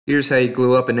Here's how you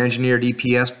glue up an engineered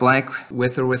EPS blank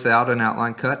with or without an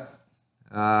outline cut.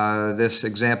 This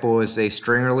example is a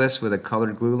stringerless with a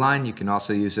colored glue line. You can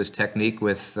also use this technique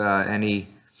with any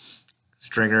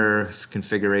stringer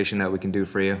configuration that we can do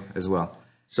for you as well.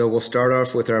 So we'll start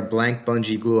off with our blank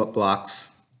bungee glue up blocks,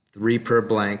 3 per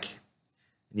blank.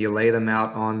 You lay them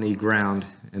out on the ground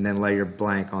and then lay your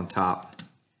blank on top.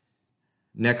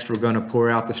 Next, we're going to pour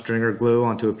out the stringer glue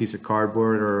onto a piece of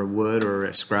cardboard or wood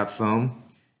or scrap foam.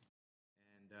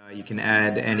 And you can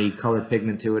add any color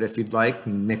pigment to it if you'd like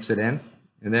and mix it in.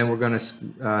 And then we're going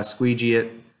to squeegee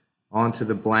it onto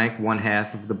the blank,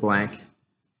 1/2 of the blank.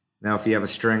 Now if you have a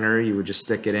stringer, you would just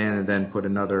stick it in and then put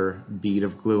another bead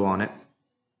of glue on it.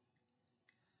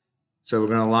 So we're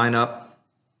going to line up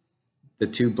the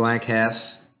 2 blank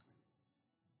halves.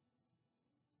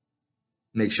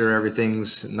 Make sure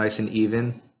everything's nice and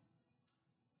even.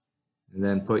 And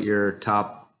then put your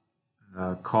top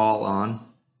caul on.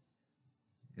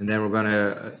 And then we're going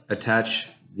to attach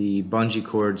the bungee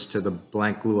cords to the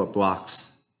blank glue up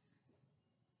blocks.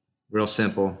 Real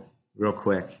simple, real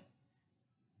quick.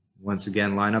 Once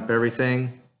again, line up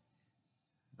everything.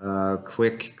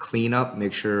 Quick cleanup,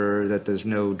 make sure that there's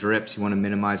no drips. You want to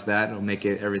minimize that. It'll make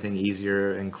everything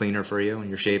easier and cleaner for you when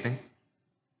you're shaping.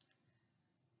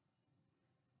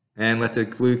 And let the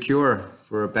glue cure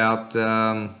for about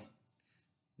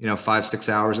 5-6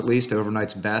 hours at least.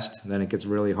 Overnight's best. Then it gets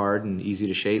really hard and easy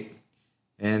to shape.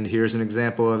 And here's an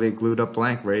example of a glued up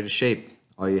blank ready to shape.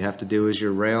 All you have to do is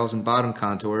your rails and bottom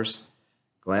contours,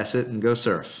 glass it, and go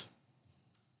surf.